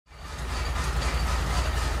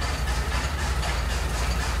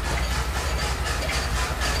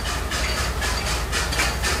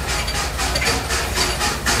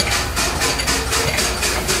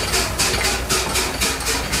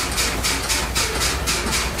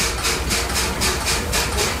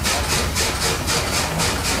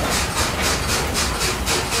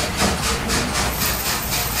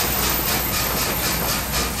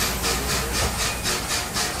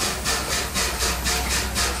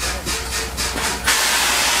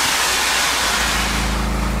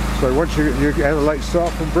So once you had a late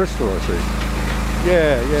start from Bristol, I see.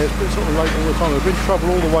 Yeah, it's been sort of late all the time. We've been in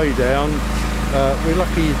trouble all the way down. We're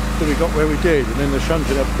lucky that we got where we did, and then the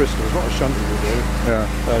shunting up Bristol. It's not a shunting we do. Yeah.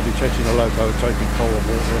 Detaching the loco, taking coal and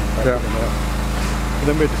water and packing them out.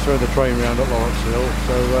 And then we had to throw the train round at Lawrence Hill.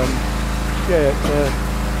 So it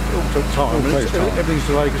all took time. Everything's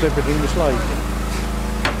delayed because everything was late.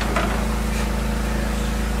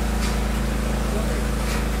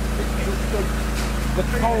 The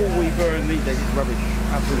coal we burn these days is rubbish,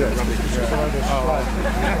 absolute rubbish.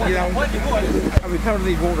 You know, and we can't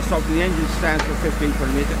leave water soaked, the engine stands for 15-20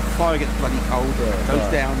 minutes, the fire gets bloody cold, goes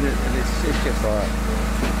down, and it's just...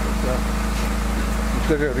 It's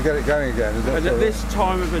difficult to get it going again, isn't it? And at this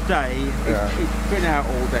time of the day, it's been out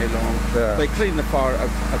all day long. They clean the fire a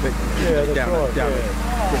bit down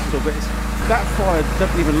Bristol, but that fire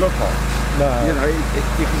doesn't even look hot. No. You know,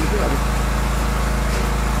 you can...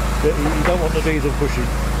 You don't want the diesel pushing.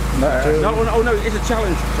 No, it's a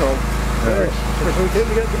challenge, Tom.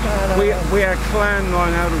 We had a clan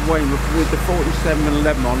line out of Weymouth with the 47 and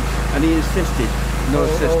 11 on, and he insisted, no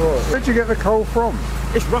assistance. Where'd you get the coal from?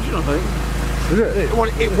 It's Russian, I think. Is it? Well,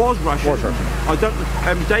 it was Russian. I don't.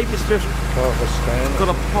 David Smith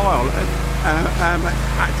got a pile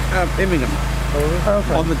at Immingham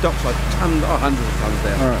on the dockside, hundreds of tons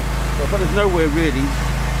there. Right. But there's nowhere really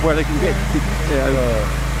where they can get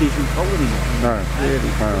decent coal anymore. No. Really.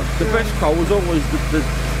 No. The best coal was always the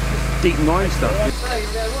deep mine stuff.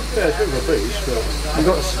 Yeah, it's a bit of a beast, but I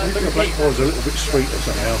think the black coal's a little bit sweeter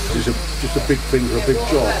somehow. It's just a big thing for a big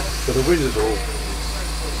job. So the whiz is all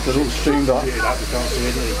steamed up. You can't see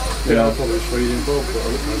anything. Yeah, I thought it was freezing Bob, but I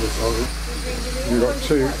looked over the side. You've got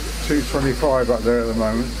 225 up there at the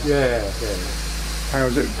moment. Yeah. How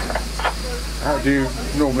do you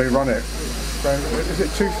normally run it? Is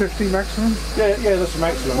it 250 maximum? Yeah, that's the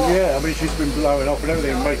maximum. Yeah, I mean she's been blowing off and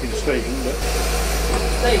everything and making steam. But...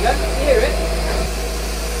 There you go, you hear it?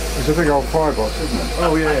 It's a big old firebox, isn't it?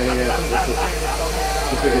 Oh yeah. That's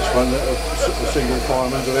the biggest one that a single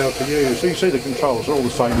fireman's allowed to use. So you see the controls are all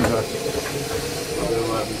the same as a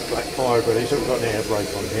black fire ready, so we've got an air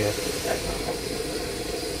brake on here.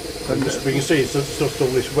 And we can see it's just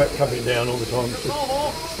all this wet coming down all the time. It's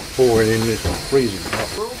just pouring in, this freezing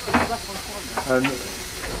hot. And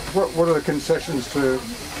what are the concessions to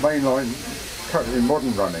mainline in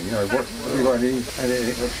modern running? You know, have you got any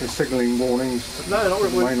extra signalling warnings? No, we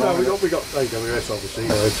got AWS obviously.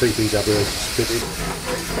 TPWS is fitted. Of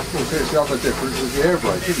course, it's the other difference is the air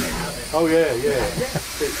brake, isn't it? Oh yeah.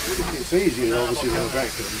 It's easier obviously than a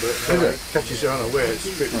vacuum, but catches you unaware. It's a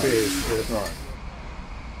bit fierce. Right.